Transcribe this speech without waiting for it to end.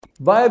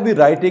Why are we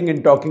writing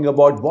and talking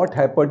about what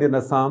happened in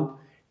Assam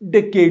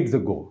decades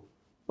ago?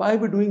 Why are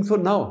we doing so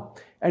now?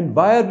 And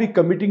why are we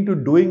committing to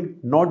doing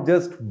not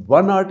just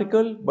one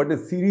article but a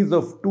series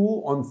of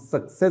two on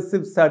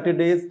successive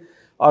Saturdays,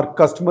 our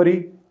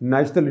customary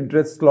national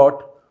interest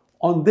slot?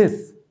 On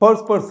this,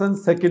 First Person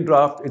Second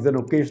Draft is an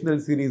occasional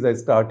series I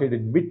started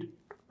in mid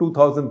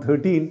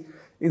 2013,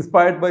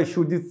 inspired by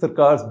Shujit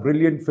Sarkar's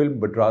brilliant film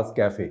Madras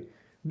Cafe.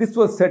 This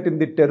was set in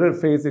the terror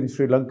phase in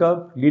Sri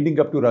Lanka leading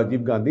up to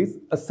Rajiv Gandhi's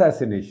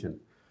assassination.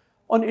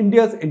 On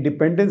India's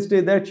Independence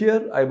Day that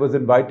year, I was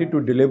invited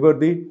to deliver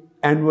the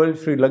annual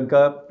Sri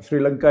Lanka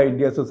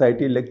India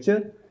Society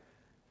lecture.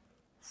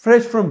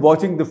 Fresh from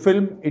watching the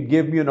film, it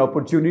gave me an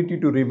opportunity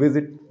to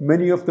revisit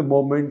many of the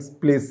moments,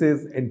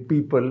 places, and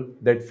people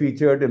that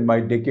featured in my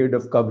decade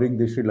of covering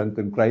the Sri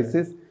Lankan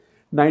crisis,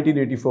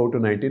 1984 to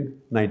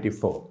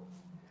 1994.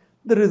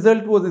 The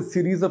result was a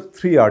series of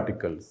 3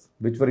 articles,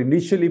 which were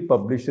initially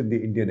published in the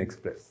Indian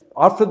Express.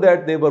 After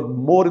that, there were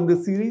more in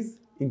the series,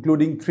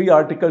 including 3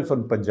 articles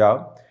on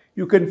Punjab.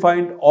 You can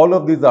find all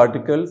of these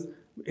articles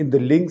in the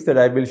links that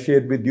I will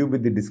share with you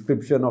with the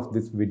description of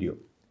this video.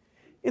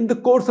 In the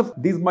course of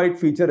these might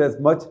feature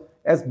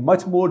as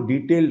much more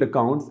detailed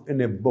accounts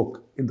in a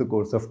book in the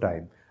course of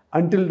time.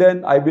 Until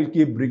then, I will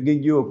keep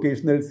bringing you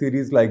occasional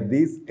series like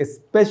these,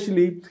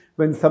 especially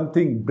when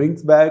something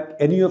brings back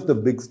any of the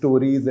big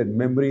stories and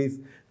memories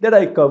that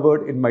I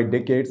covered in my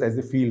decades as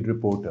a field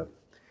reporter.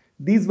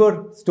 These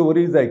were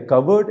stories I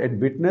covered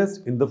and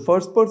witnessed in the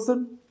first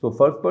person. So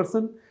first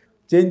person,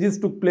 changes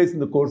took place in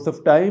the course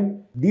of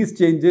time. These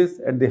changes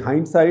and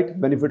the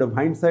benefit of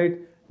hindsight,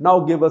 now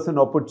give us an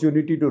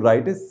opportunity to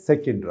write a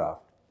second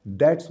draft.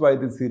 That's why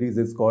this series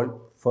is called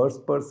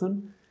First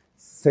Person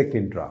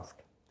Second Draft.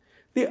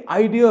 The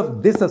idea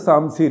of this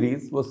Assam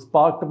series was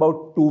sparked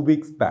about 2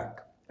 weeks back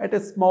at a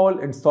small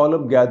and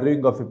solemn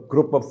gathering of a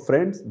group of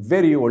friends,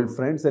 very old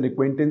friends and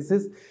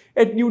acquaintances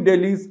at New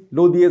Delhi's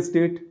Lodhi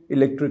Estate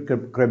Electric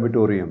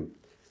Crematorium.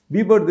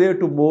 We were there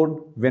to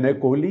mourn Vinay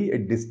Kohli, a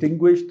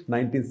distinguished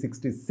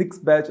 1966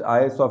 batch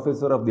IAS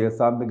officer of the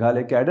Assam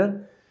Meghalaya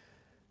cadre.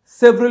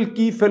 Several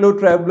key fellow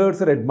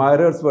travelers and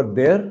admirers were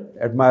there,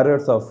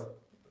 admirers of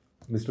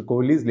late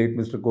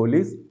Mr.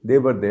 Kohli's, they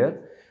were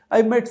there.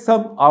 I met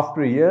some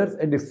after years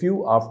and a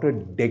few after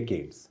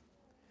decades.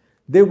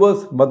 There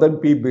was Madan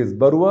P.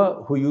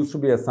 Bezbarua, who used to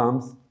be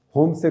Assam's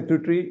Home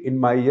Secretary in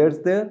my years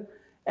there,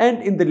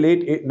 and in the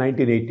late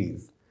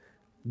 1980s.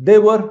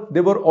 There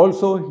were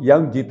also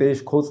young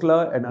Jitesh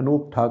Khosla and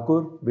Anup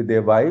Thakur with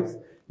their wives.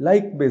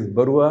 Like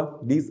Bezbarua,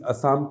 these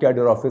Assam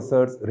cadre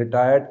officers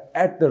retired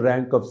at the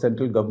rank of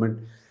central government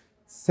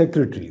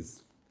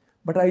secretaries.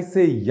 But I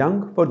say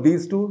young for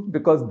these two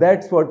because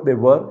that's what they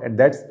were, and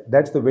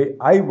that's the way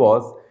I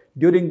was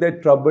during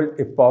that troubled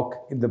epoch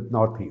in the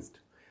Northeast.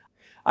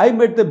 I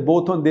met them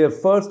both on their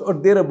first or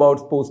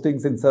thereabouts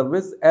postings in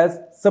service as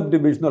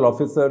sub-divisional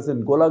officers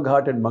in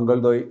Golaghat and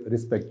Mangaldoy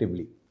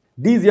respectively.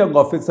 These young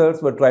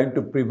officers were trying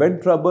to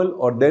prevent trouble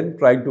or then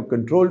trying to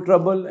control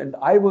trouble, and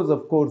I was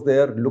of course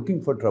there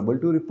looking for trouble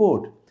to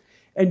report.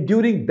 And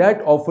during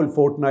that awful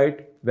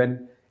fortnight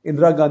when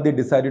Indira Gandhi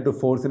decided to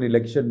force an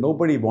election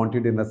nobody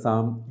wanted in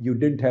Assam, you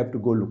didn't have to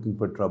go looking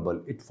for trouble.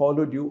 It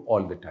followed you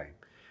all the time,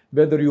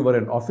 whether you were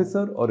an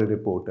officer or a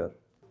reporter.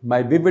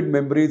 My vivid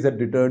memories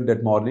had returned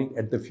that morning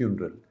at the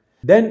funeral.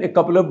 Then a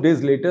couple of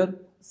days later,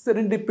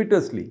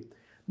 serendipitously,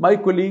 my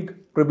colleague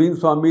Praveen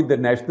Swami, the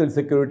national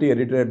security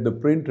editor at The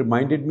Print,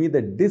 reminded me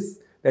that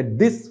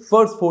this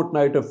first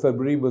fortnight of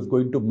February was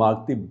going to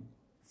mark the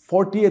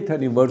 40th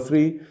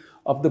anniversary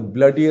of the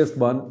bloodiest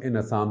one in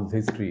Assam's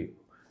history,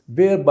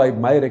 where by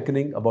my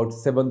reckoning about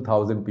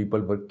 7,000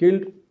 people were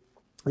killed.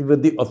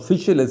 Even the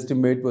official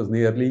estimate was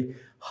nearly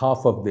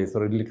half of this,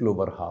 or a little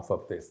over half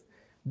of this.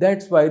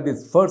 That's why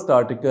this first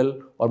article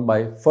or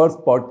my first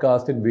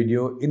podcast and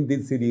video in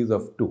this series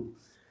of 2.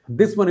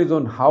 This one is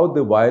on how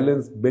the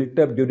violence built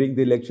up during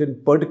the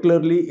election,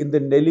 particularly in the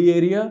Nelly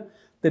area.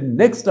 The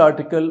next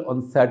article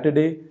on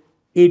Saturday,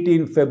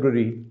 18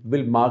 February,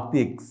 will mark the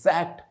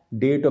exact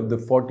date of the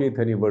 40th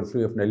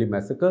anniversary of Nelly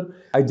massacre.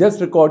 I just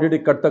recorded a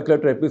Katta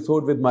Clutter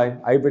episode with my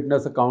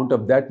eyewitness account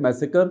of that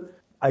massacre.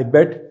 I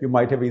bet you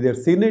might have either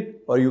seen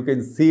it or you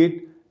can see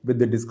it with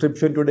the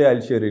description today.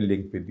 I'll share a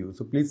link with you.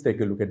 So please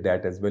take a look at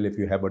that as well if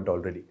you haven't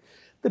already.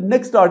 The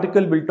next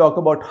article will talk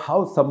about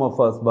how some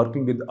of us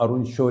working with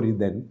Arun Shourie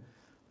then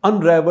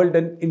unraveled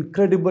an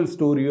incredible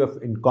story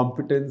of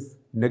incompetence,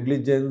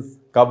 negligence,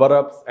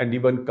 cover-ups and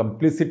even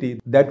complicity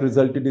that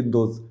resulted in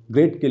those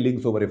great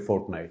killings over a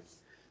fortnight.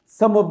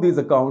 Some of these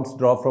accounts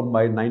draw from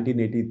my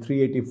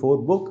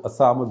 1983-84 book,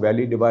 Assam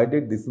Valley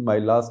Divided. This is my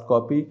last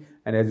copy,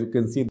 and as you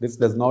can see, this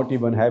does not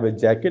even have a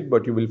jacket,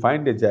 but you will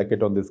find a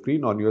jacket on the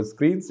screen, on your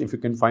screens. If you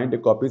can find a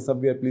copy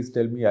somewhere, please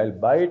tell me, I'll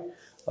buy it.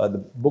 The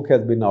book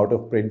has been out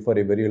of print for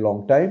a very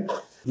long time.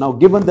 Now,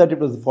 given that it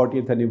was the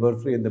 40th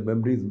anniversary and the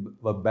memories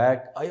were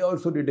back, I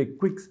also did a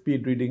quick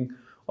speed reading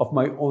of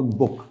my own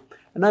book.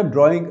 And I'm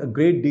drawing a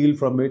great deal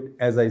from it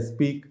as I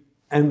speak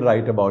and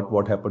write about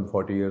what happened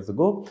 40 years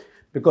ago,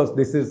 because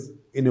this is,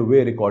 in a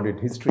way, recorded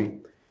history.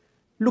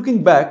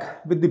 Looking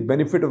back with the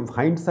benefit of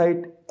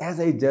hindsight, as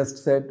I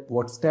just said,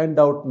 what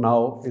stand out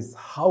now is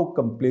how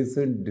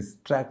complacent,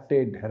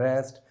 distracted,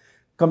 harassed,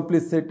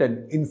 complicit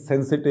and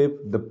insensitive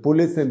the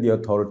police and the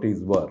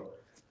authorities were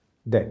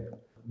then.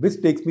 Which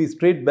takes me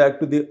straight back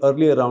to the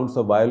earlier rounds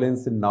of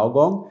violence in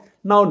Nagaon,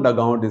 now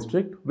Nagaon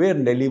district, where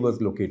Nelly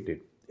was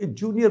located. A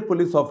junior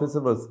police officer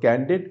was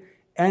candid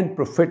and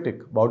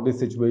prophetic about the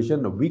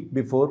situation a week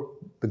before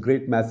the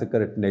great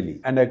massacre at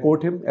Nelly. And I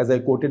quote him, as I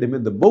quoted him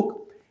in the book,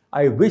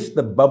 "I wish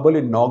the bubble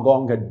in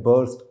Nagaon had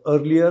burst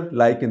earlier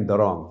like in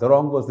Darong."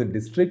 Darong was a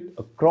district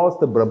across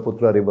the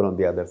Brahmaputra river on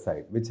the other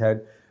side, which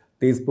had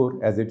Tezpur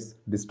as its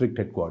district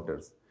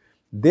headquarters.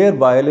 Their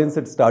violence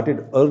had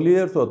started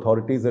earlier, so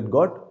authorities had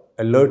got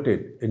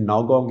alerted. In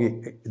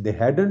Nagaon, they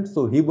hadn't,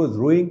 so he was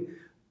ruining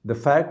the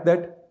fact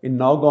that in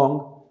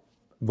Nagaon,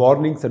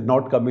 warnings had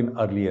not come in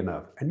early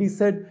enough. And he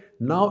said,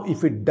 now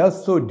if it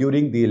does so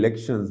during the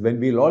elections, when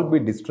we'll all be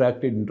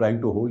distracted in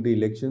trying to hold the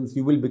elections,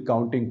 you will be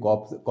counting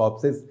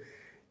corpses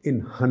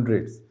in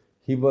hundreds.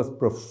 He was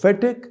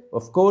prophetic,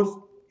 of course.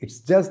 It's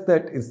just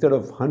that instead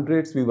of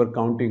hundreds, we were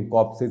counting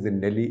corpses in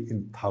Delhi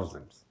in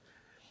thousands.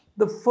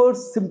 The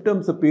first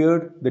symptoms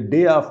appeared the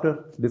day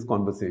after this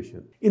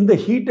conversation. In the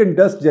heat and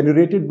dust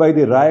generated by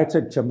the riots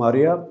at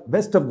Chamaria,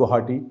 west of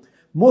Guwahati,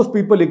 most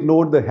people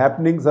ignored the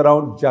happenings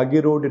around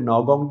Jagi Road in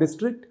Nagaon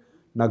district,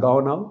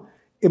 Nagaon now,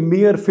 a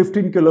mere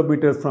 15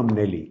 kilometers from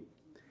Nelly.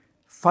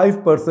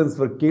 5 persons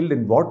were killed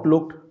in what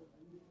looked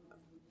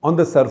on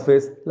the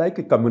surface like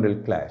a communal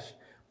clash.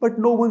 But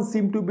no one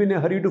seemed to be in a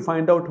hurry to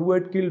find out who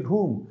had killed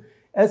whom,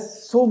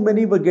 as so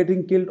many were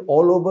getting killed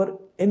all over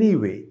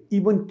anyway.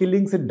 Even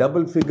killings in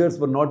double figures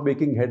were not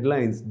making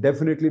headlines,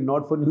 definitely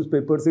not for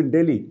newspapers in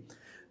Delhi.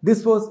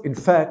 This was, in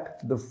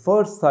fact, the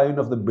first sign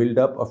of the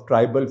build-up of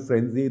tribal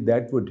frenzy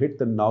that would hit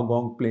the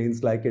Nagaon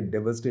plains like a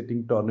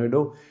devastating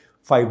tornado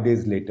 5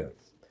 days later.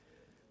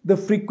 The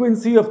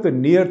frequency of the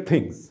near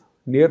things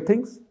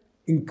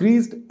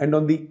increased, and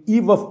on the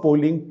eve of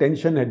polling,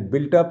 tension had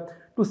built up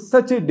to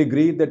such a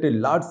degree that a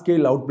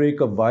large-scale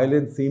outbreak of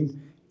violence seemed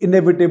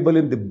inevitable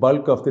in the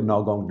bulk of the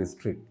Nagaon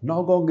district.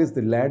 Nagaon is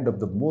the land of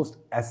the most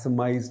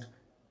Assamized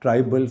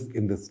tribals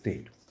in the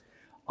state.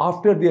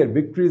 After their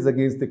victories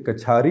against the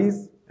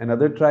Kacharis,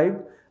 another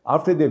tribe,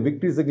 the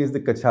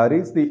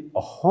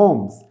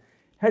Ahoms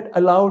had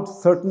allowed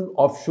certain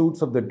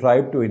offshoots of the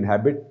tribe to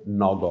inhabit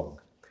Nagaon.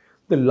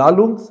 The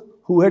Lalungs,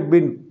 who had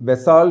been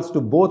vassals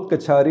to both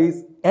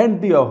Kacharis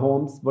and the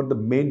Ahoms, were the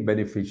main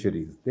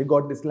beneficiaries. They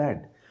got this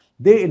land.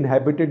 They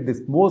inhabited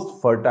this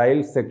most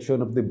fertile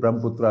section of the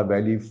Brahmaputra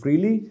Valley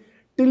freely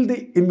till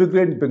the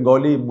immigrant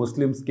Bengali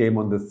Muslims came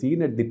on the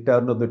scene at the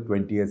turn of the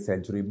 20th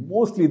century.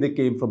 Mostly they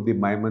came from the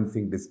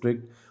Mymensingh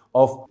district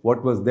of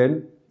what was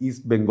then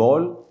East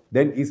Bengal,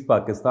 then East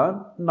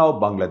Pakistan, now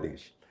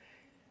Bangladesh.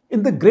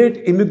 In the great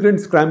immigrant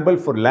scramble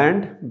for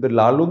land, the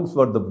Lalungs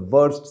were the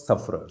worst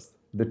sufferers.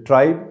 The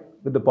tribe,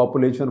 with a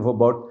population of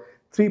about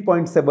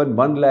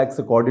 3.71 lakhs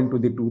according to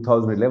the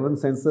 2011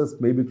 census,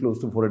 maybe close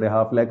to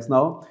 4.5 lakhs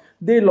now,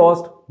 they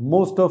lost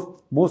most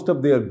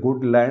of their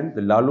good land.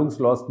 The Lalungs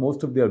lost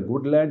most of their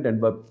good land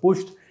and were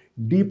pushed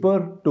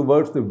deeper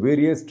towards the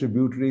various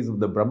tributaries of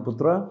the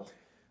Brahmaputra,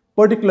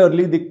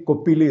 particularly the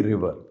Kopili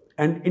River,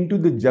 and into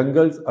the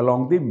jungles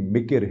along the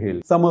Mikir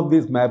Hill. Some of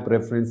these map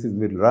references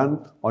will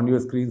run on your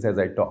screens as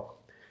I talk.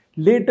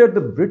 Later,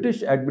 the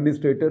British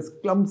administrators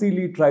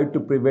clumsily tried to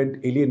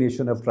prevent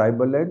alienation of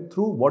tribal land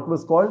through what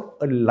was called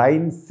a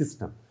line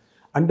system,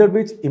 under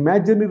which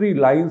imaginary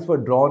lines were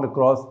drawn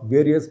across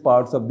various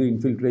parts of the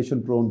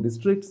infiltration-prone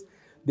districts.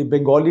 The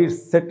Bengali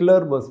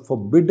settler was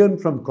forbidden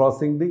from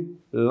crossing the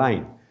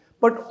line,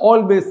 but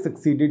always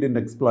succeeded in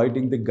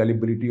exploiting the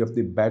gullibility of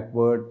the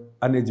backward,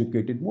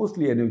 uneducated,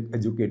 mostly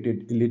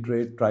uneducated,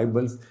 illiterate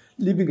tribals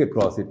living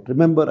across it.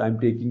 Remember, I'm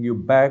taking you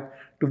back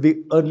to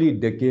the early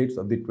decades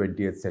of the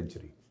 20th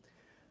century.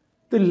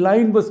 The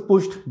line was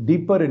pushed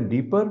deeper and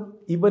deeper.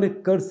 Even a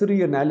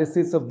cursory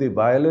analysis of the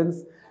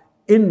violence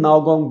in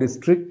Nagaon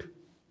district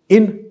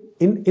in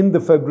the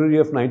February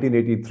of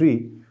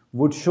 1983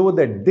 would show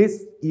that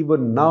this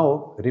even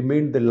now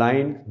remained the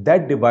line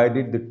that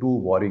divided the two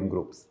warring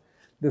groups.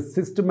 The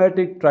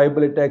systematic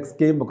tribal attacks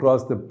came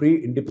across the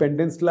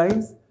pre-independence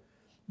lines.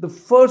 The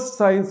first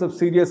signs of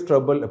serious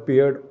trouble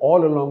appeared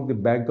all along the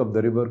bank of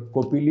the river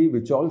Kopili,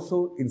 which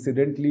also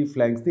incidentally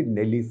flanks the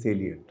Nelly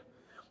salient.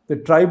 The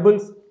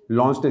tribals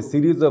launched a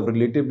series of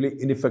relatively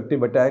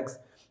ineffective attacks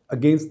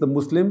against the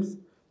Muslims.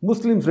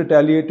 Muslims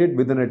retaliated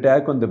with an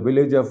attack on the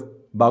village of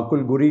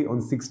Bakulguri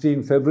on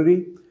 16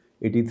 February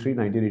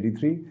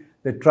 1983.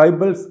 The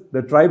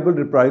tribal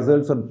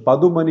reprisals on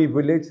Padumani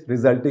village,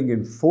 resulting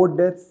in 4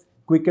 deaths,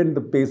 quickened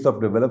the pace of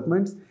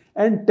developments,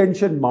 and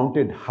tension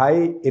mounted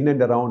high in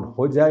and around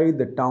Hojai,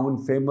 the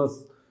town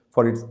famous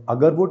for its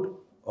agarwood,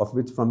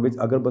 from which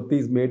agarbatti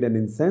is made and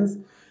incense.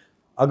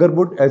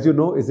 Agarwood, as you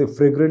know, is a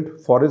fragrant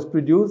forest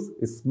produce,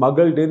 is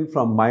smuggled in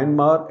from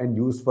Myanmar and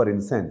used for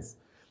incense.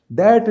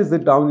 That is the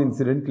town,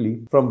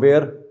 incidentally, from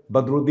where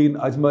Badruddin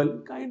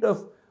Ajmal kind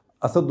of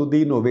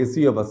Asaduddin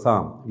Owaisi of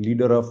Assam,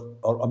 leader of,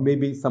 or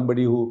maybe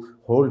somebody who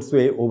holds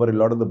sway over a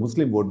lot of the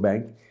Muslim vote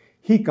bank,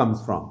 he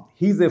comes from.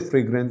 He's a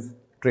fragrance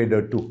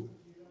trader too.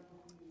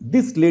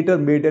 This later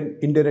made an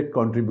indirect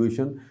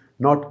contribution,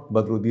 not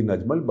Badruddin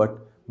Ajmal,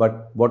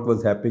 but what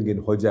was happening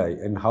in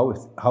Hojai and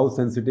how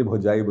sensitive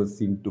Hojai was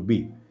seen to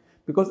be.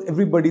 Because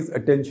everybody's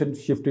attention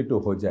shifted to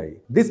Hojai.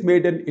 This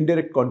made an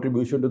indirect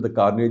contribution to the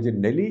carnage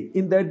in Delhi,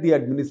 in that the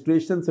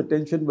administration's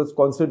attention was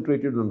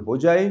concentrated on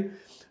Hojai,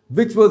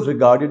 which was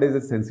regarded as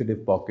a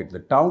sensitive pocket. The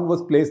town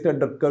was placed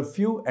under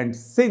curfew, and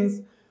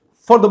since,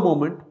 for the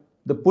moment,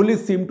 the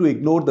police seemed to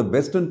ignore the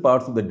western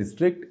parts of the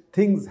district,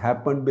 things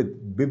happened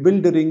with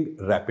bewildering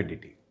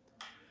rapidity.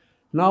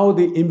 Now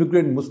the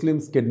immigrant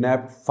Muslims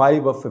kidnapped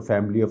 5 of a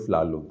family of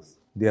Lalungs.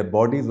 Their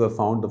bodies were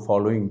found the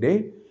following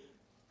day.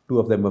 2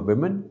 of them were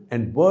women,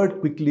 and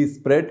word quickly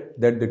spread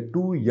that the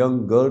 2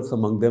 young girls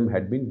among them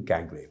had been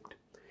gang raped.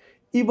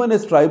 Even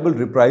as tribal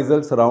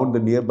reprisals around the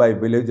nearby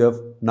village of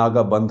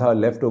Nagabandha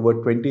left over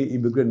 20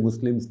 immigrant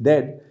Muslims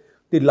dead,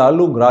 the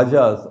Lalung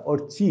Rajas,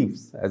 or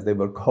chiefs as they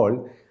were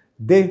called,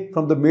 they,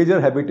 from the major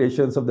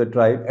habitations of the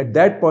tribe, at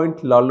that point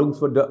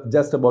Lalungs were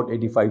just about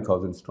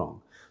 85,000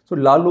 strong. So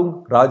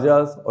Lalung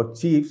Rajas or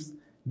chiefs,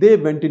 they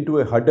went into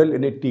a huddle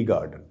in a tea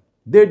garden.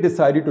 They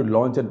decided to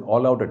launch an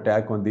all-out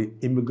attack on the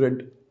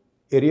immigrant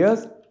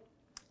areas.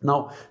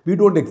 Now, we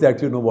don't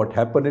exactly know what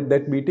happened at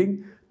that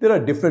meeting. There are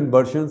different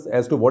versions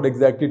as to what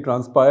exactly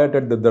transpired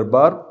at the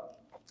Darbar.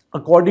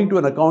 According to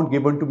an account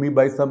given to me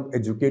by some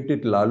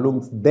educated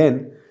Lalungs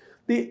then,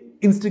 the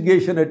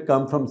instigation had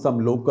come from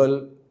some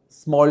local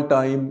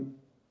small-time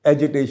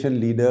agitation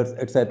leaders,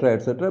 etc.,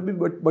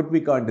 but we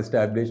can't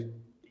establish.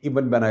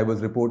 Even when I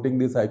was reporting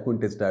this, I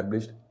couldn't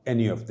establish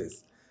any of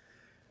this.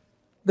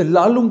 The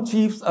Lalung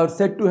chiefs are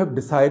said to have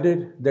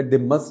decided that they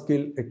must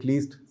kill at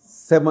least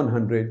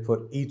 700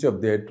 for each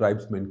of their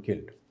tribesmen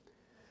killed.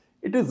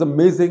 It is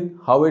amazing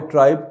how a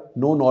tribe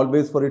known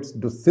always for its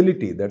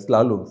docility, that's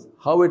Lalungs,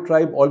 how a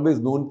tribe always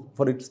known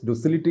for its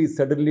docility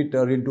suddenly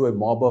turned into a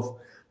mob of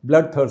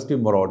bloodthirsty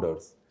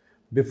marauders.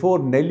 Before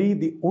Nellie,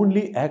 the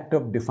only act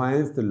of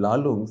defiance the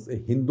Lalungs, a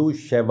Hindu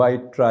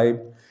Shaivite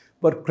tribe,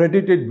 were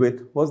credited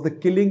with was the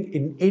killing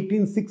in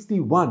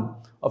 1861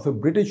 of a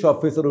British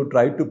officer who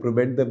tried to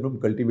prevent them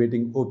from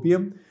cultivating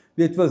opium,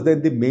 which was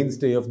then the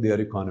mainstay of their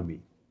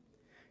economy.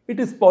 It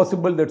is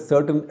possible that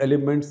certain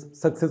elements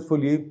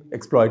successfully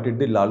exploited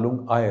the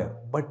Lalung ire,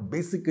 but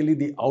basically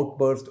the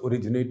outburst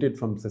originated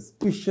from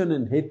suspicion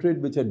and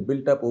hatred which had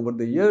built up over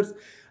the years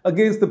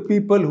against the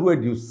people who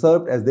had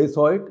usurped, as they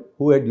saw it,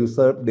 who had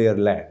usurped their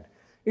land.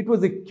 It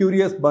was a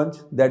curious bunch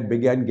that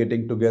began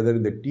getting together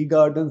in the tea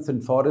gardens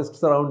and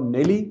forests around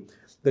Nellie.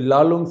 The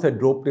Lalungs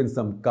had roped in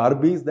some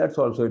Karbis, that's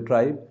also a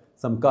tribe,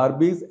 some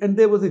Karbis, and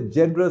there was a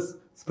generous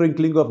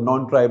sprinkling of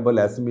non-tribal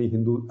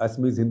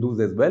Assamese Hindus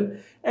as well,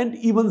 and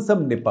even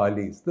some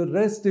Nepalis. The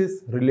rest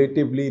is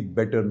relatively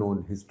better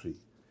known history.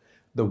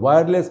 The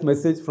wireless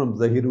message from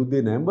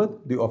Zahiruddin Ahmed,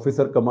 the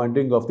officer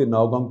commanding of the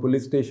Nagaon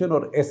police station,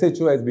 or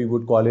SHO as we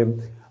would call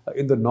him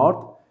in the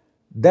north,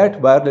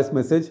 that wireless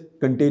message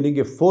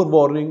containing a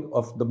forewarning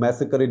of the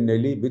massacre in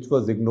Nellie, which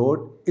was ignored,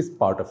 is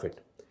part of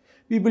it.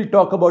 We will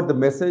talk about the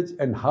message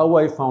and how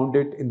I found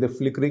it in the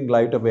flickering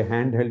light of a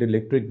handheld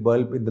electric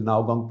bulb in the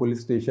Nagaon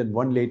police station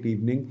one late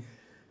evening.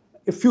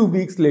 A few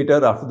weeks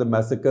later after the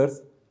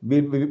massacres,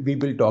 we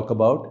will talk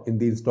about in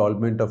the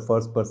installment of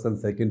First Person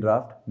Second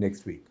Draft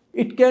next week.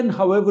 It can,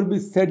 however, be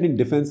said in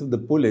defense of the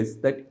police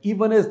that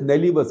even as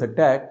Nellie was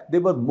attacked, they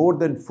were more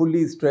than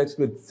fully stretched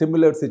with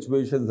similar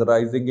situations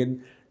arising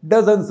in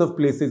dozens of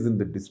places in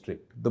the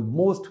district. The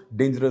most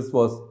dangerous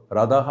was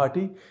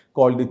Radhahati,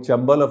 called the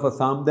Chambal of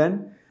Assam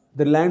then.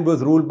 The land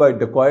was ruled by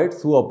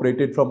dacoits who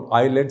operated from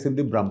islands in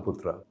the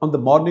Brahmaputra. On the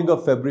morning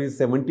of February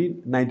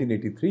 17,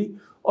 1983,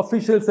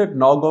 officials at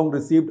Nagaon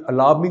received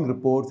alarming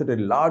reports that a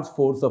large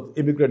force of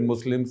immigrant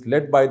Muslims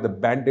led by the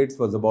bandits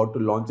was about to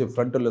launch a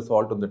frontal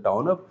assault on the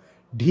town of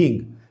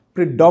Dhing,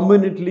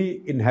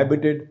 predominantly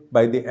inhabited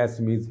by the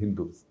Assamese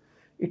Hindus.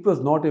 It was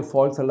not a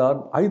false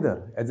alarm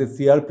either, as a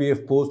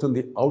CRPF post on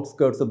the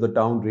outskirts of the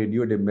town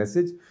radioed a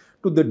message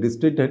to the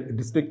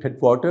district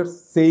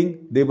headquarters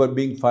saying they were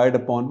being fired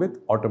upon with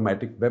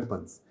automatic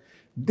weapons.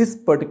 This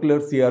particular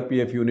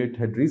CRPF unit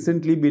had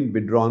recently been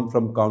withdrawn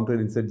from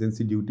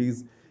counterinsurgency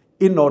duties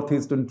in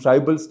northeastern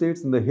tribal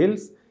states in the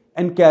hills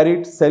and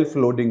carried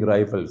self-loading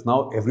rifles.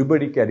 Now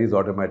everybody carries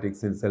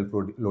automatics and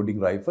self-loading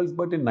rifles,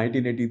 but in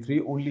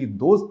 1983 only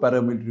those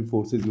paramilitary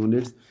forces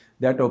units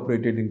that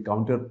operated in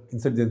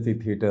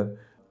counterinsurgency theatre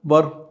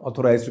were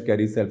authorized to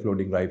carry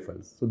self-loading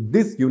rifles. So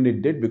this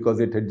unit did because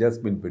it had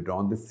just been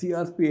withdrawn. The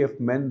CRPF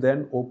men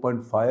then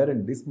opened fire,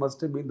 and this must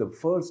have been the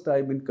first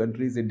time in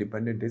country's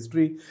independent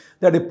history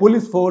that a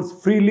police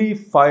force freely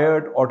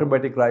fired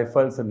automatic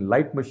rifles and a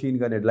light machine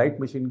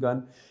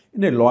gun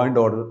in a law and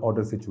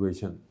order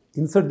situation.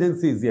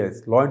 Insurgencies,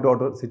 yes, law and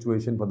order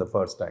situation for the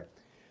first time.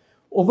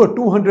 Over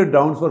 200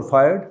 rounds were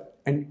fired,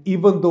 and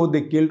even though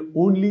they killed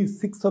only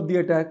 6 of the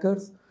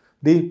attackers,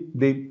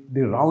 the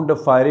round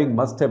of firing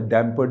must have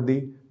dampened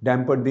the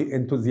dampened the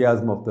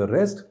enthusiasm of the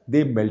rest,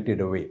 they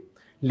melted away.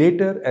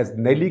 Later, as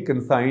Nelly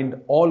consigned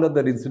all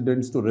other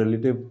incidents to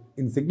relative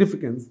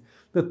insignificance,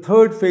 the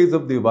third phase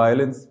of the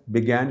violence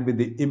began with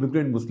the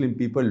immigrant Muslim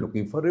people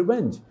looking for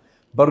revenge,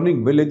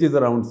 burning villages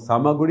around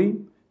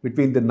Samaguri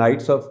between the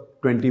nights of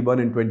 21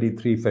 and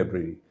 23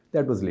 February.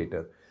 That was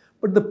later.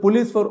 But the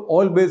police were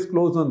always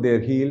close on their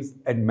heels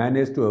and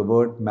managed to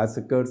avert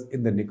massacres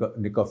in the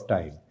nick of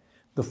time.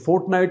 The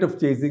fortnight of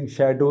chasing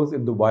shadows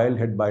in the wild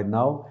had by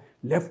now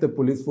left the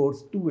police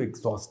force too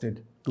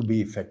exhausted to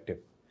be effective.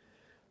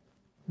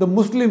 The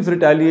Muslims'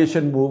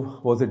 retaliation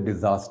move was a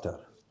disaster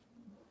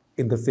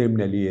in the same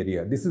Nelly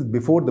area. This is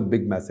before the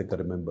big massacre,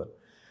 remember.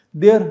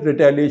 Their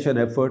retaliation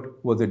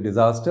effort was a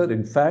disaster.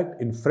 In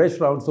fact, in fresh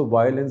rounds of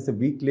violence a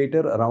week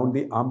later around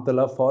the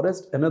Amtala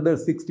forest, another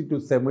 60 to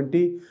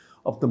 70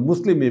 of the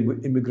Muslim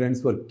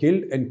immigrants were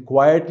killed and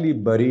quietly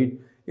buried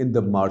in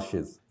the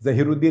marshes.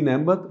 Zahiruddin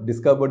Ahmad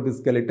discovered the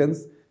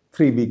skeletons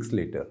 3 weeks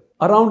later.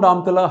 Around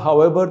Amtala,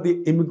 however,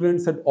 the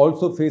immigrants had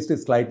also faced a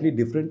slightly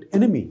different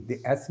enemy, the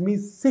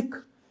Assamese Sikh.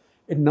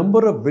 A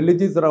number of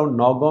villages around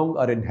Nagaon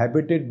are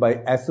inhabited by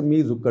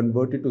Assamese who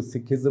converted to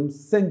Sikhism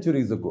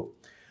centuries ago.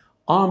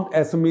 Armed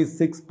Assamese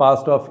Sikhs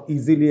passed off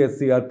easily as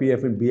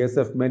CRPF and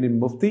BSF men in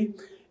Mufti,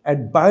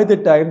 and by the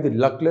time the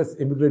luckless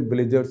immigrant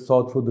villagers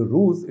saw through the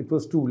ruse, it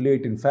was too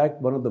late. In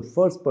fact, one of the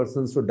first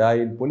persons to die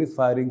in police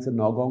firings in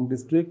Nagaon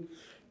district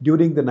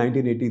during the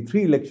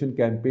 1983 election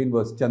campaign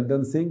was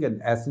Chandan Singh,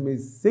 an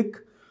Assamese Sikh,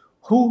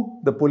 who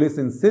the police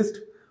insist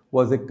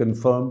was a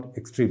confirmed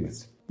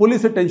extremist.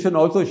 Police attention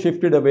also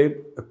shifted away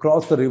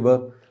across the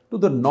river to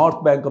the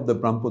north bank of the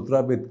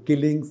Brahmaputra, with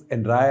killings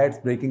and riots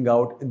breaking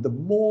out in the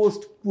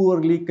most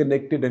poorly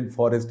connected and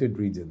forested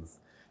regions.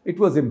 It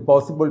was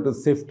impossible to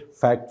sift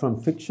fact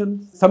from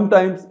fiction.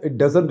 Sometimes a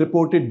dozen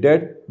reported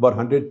dead were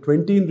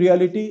 120 in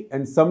reality,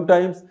 and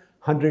sometimes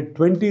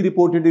 120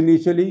 reported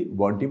initially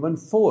weren't even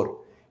 4.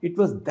 It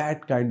was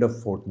that kind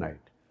of fortnight.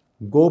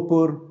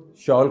 Gopur,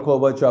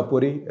 Shaulkhova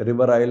Chapuri,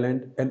 River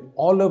Island, and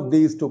all of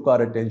these took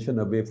our attention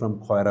away from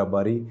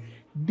Khairabari,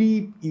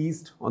 deep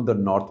east on the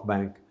north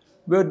bank,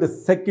 where the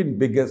second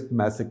biggest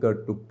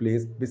massacre took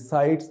place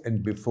besides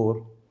and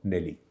before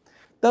Nelly.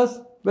 Thus,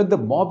 when the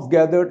mobs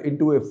gathered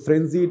into a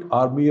frenzied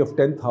army of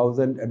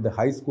 10,000 at the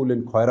high school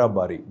in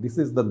Khairabari, this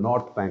is the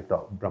north bank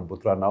of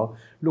Brahmaputra now,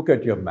 look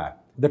at your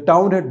map. The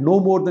town had no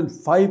more than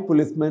 5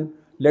 policemen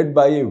led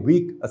by a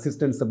weak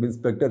assistant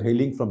sub-inspector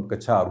hailing from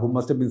Kachar, who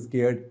must have been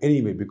scared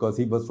anyway because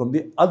he was from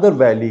the other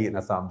valley in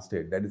Assam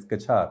state, that is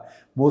Kachar,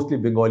 mostly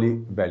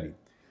Bengali valley.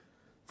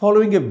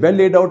 Following a well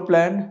laid out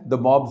plan, the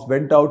mobs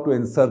went out to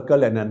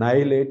encircle and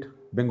annihilate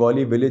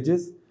Bengali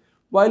villages,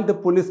 while the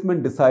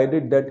policemen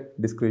decided that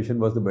discretion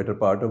was the better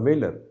part of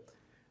valor.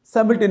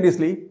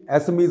 Simultaneously,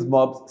 Assamese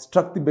mobs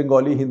struck the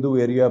Bengali Hindu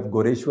area of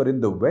Goreshwar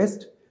in the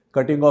west,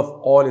 cutting off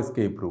all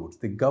escape routes.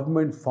 The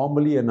government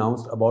formally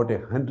announced about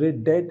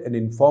 100 dead and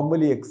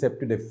informally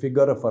accepted a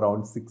figure of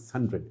around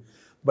 600.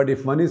 But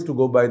if one is to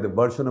go by the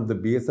version of the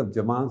BSF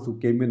Jawans who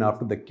came in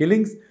after the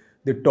killings,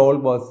 the toll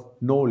was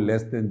no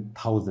less than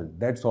 1,000.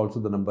 That's also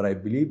the number I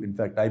believe. In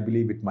fact, I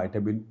believe it might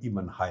have been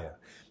even higher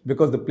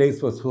because the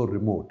place was so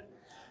remote.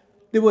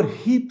 There were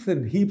heaps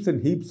and heaps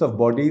and heaps of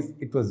bodies.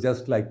 It was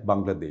just like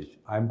Bangladesh.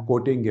 I'm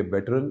quoting a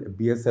veteran, a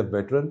BSF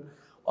veteran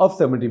of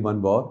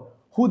 71 war,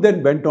 who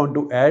then went on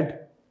to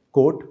add,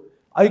 quote,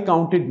 I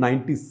counted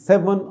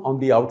 97 on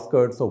the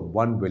outskirts of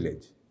one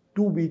village.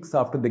 2 weeks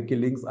after the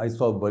killings, I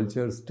saw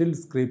vultures still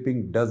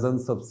scraping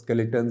dozens of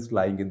skeletons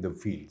lying in the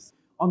fields.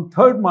 On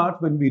 3rd March,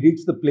 when we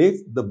reached the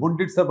place, the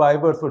wounded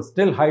survivors were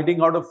still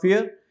hiding out of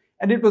fear,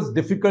 and it was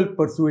difficult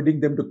persuading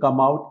them to come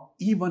out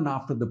even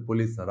after the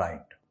police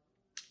arrived.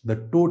 The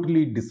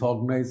totally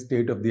disorganized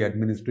state of the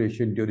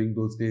administration during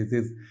those days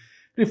is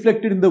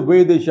reflected in the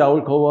way the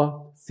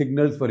Shaulkhova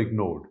signals were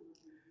ignored.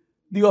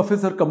 The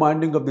officer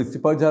commanding of the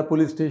Sipajhar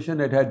police station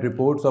had had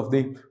reports of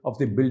the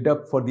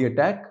build-up for the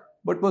attack,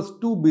 but was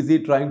too busy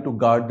trying to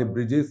guard the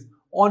bridges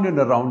on and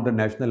around the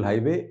national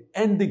highway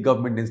and the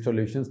government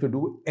installations to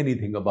do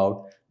anything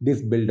about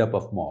this build-up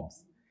of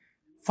mobs.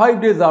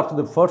 5 days after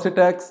the first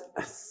attacks,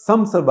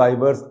 some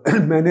survivors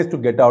managed to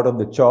get out of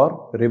the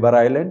Chor, River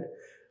Island,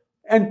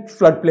 and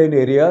floodplain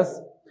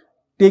areas,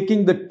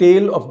 taking the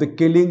tale of the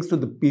killings to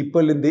the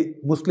people in the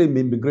Muslim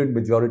immigrant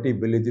majority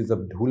villages of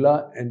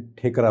Dhula and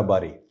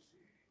Thekarabari,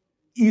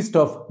 east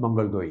of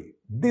Mangaldoyi.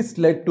 This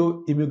led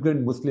to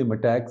immigrant Muslim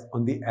attacks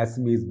on the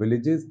Assamese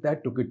villages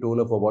that took a toll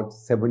of about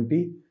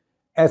 70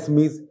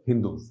 Assamese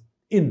Hindus.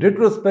 In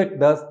retrospect,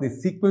 thus, the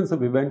sequence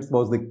of events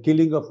was the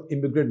killing of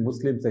immigrant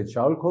Muslims at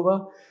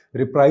Shaulkhova,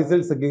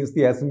 reprisals against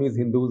the Assamese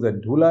Hindus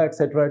at Dhula,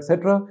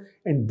 etc.,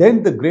 and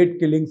then the great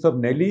killings of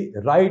Nelly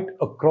right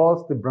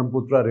across the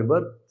Brahmaputra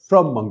river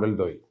from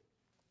Mangaldoyi.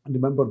 And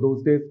remember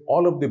those days,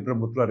 all of the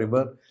Brahmaputra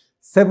river,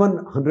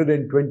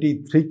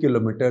 723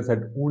 kilometers,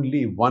 had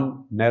only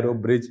one narrow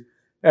bridge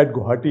at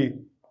Guwahati,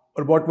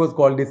 or what was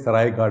called the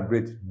Saraighat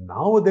Bridge.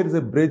 Now there is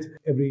a bridge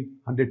every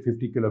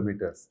 150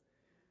 kilometers.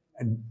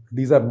 And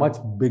these are much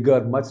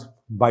bigger, much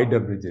wider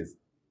bridges.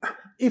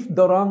 If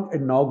Dorang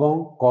and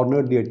Nagaon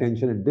cornered the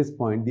attention at this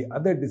point, the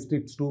other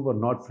districts too were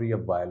not free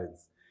of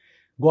violence.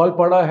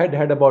 Gwalpada had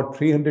had about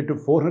 300 to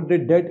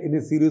 400 dead in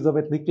a series of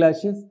ethnic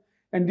clashes,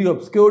 and the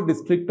obscure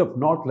district of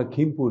North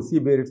Lakhimpur, see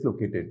where it's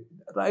located,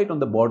 right on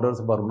the borders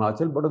of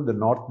Arunachal, but on the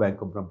north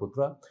bank of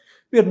Brahmaputra,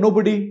 where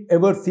nobody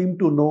ever seemed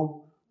to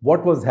know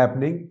what was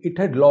happening. It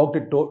had logged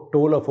a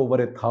toll of over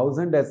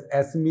 1,000 as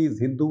Assamese,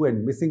 Hindu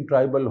and missing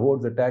tribal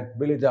hordes attacked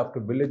village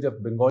after village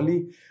of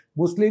Bengali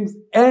Muslims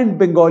and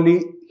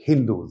Bengali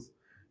Hindus.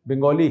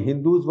 Bengali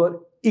Hindus were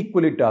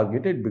equally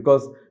targeted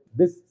because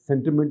this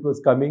sentiment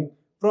was coming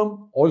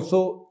from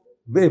also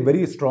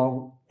very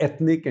strong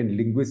ethnic and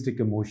linguistic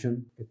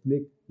emotion,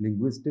 ethnic,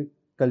 linguistic,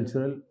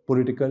 cultural,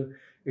 political.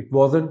 It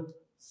wasn't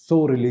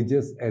so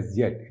religious as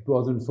yet. It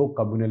wasn't so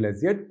communal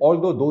as yet,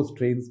 although those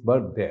trains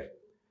were there.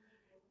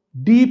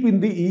 Deep in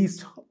the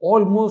east,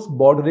 almost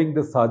bordering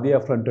the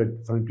Sadia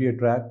frontier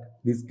tract,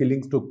 these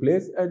killings took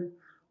place and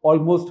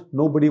almost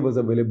nobody was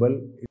available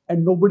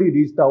and nobody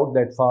reached out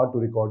that far to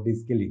record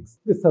these killings.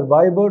 The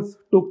survivors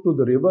took to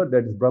the river,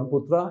 that is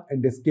Brahmaputra,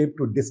 and escaped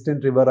to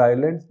distant river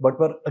islands but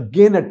were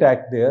again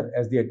attacked there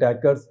as the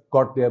attackers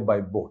got there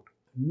by boat.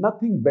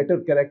 Nothing better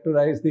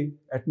characterized the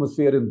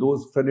atmosphere in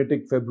those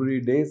frenetic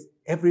February days.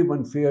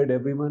 Everyone feared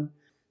everyone.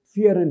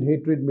 Fear and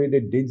hatred made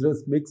a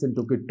dangerous mix and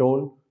took a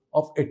toll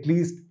of at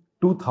least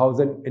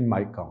 2,000 in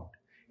my count.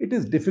 It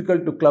is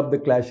difficult to club the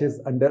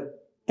clashes under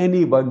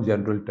any one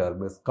general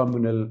term as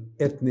communal,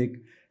 ethnic,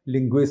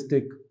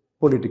 linguistic,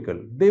 political.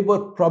 They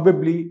were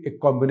probably a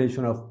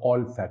combination of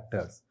all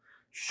factors.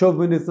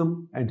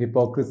 Chauvinism and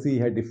hypocrisy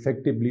had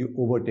effectively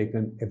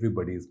overtaken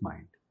everybody's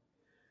mind.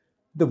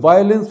 The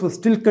violence was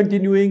still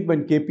continuing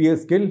when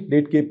KPS Gill,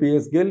 late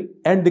KPS Gill,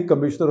 and the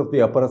Commissioner of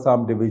the Upper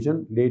Assam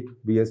Division, late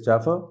B.S.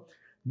 Jaffer,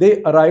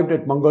 they arrived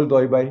at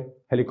Mangoldoi by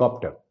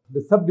helicopter.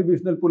 The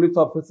sub-divisional police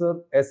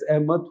officer, S.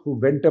 Ahmed, who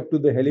went up to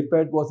the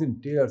helipad, was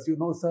in tears. You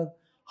know, sir,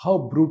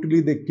 how brutally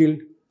they killed.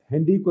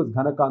 Hendik was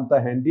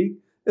Ghanakanta Hendik,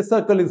 a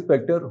circle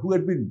inspector who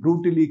had been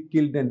brutally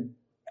killed and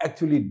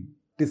actually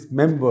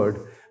dismembered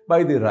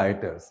by the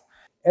rioters.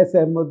 S.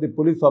 Ahmed, the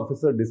police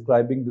officer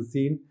describing the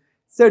scene,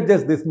 said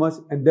just this much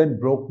and then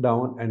broke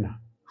down and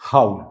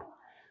howled.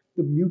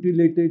 The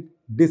mutilated,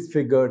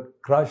 disfigured,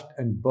 crushed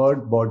and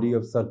burnt body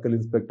of Circle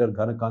Inspector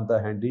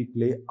Ghanakanta Hendik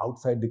lay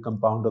outside the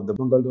compound of the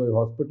Mangoldoi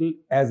Hospital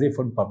as if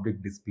on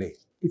public display.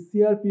 A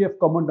CRPF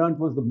commandant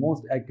was the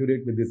most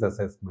accurate with this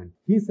assessment.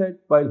 He said,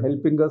 while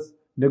helping us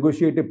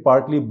negotiate a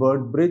partly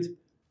burnt bridge,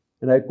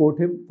 and I quote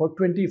him, "For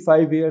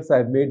 25 years I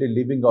have made a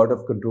living out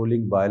of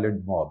controlling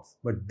violent mobs.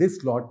 But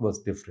this lot was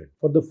different.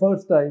 For the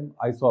first time,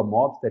 I saw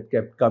mobs that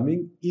kept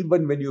coming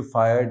even when you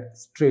fired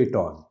straight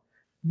on.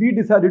 We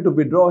decided to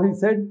withdraw," he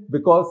said,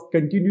 because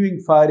continuing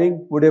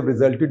firing would have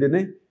resulted in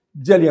a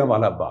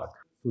Jallianwala Bagh.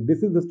 So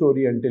this is the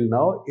story until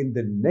now. In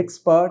the next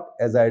part,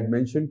 as I had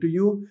mentioned to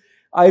you,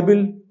 I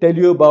will tell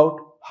you about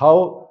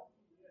how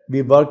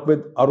we worked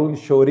with Arun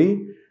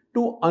Shourie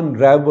to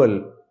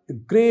unravel a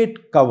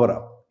great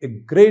cover-up.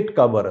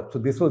 So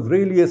this was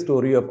really a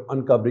story of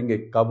uncovering a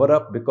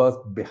cover-up, because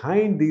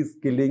behind these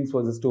killings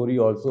was a story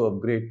also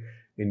of great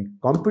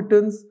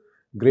incompetence,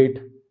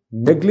 great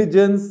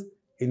negligence,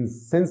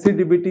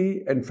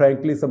 insensitivity, and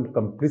frankly some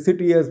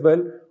complicity as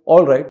well.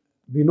 All right,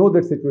 we know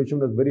that situation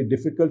was very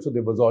difficult, so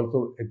there was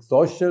also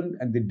exhaustion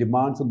and the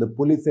demands on the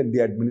police and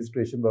the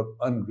administration were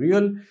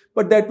unreal,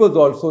 but that was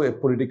also a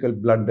political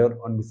blunder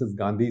on Mrs.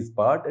 Gandhi's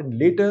part. And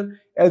later,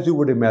 as you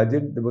would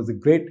imagine, there was a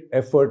great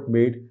effort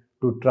made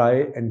to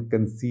try and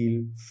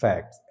conceal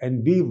facts.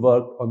 And we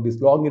worked on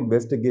this long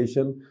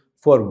investigation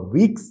for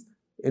weeks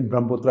in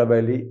Brahmaputra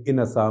Valley in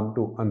Assam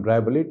to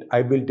unravel it.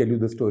 I will tell you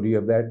the story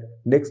of that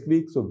next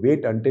week, so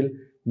wait until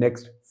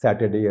next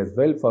Saturday as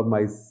well for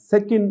my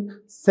second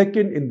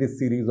in this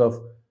series of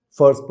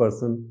first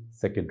person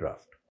second draft.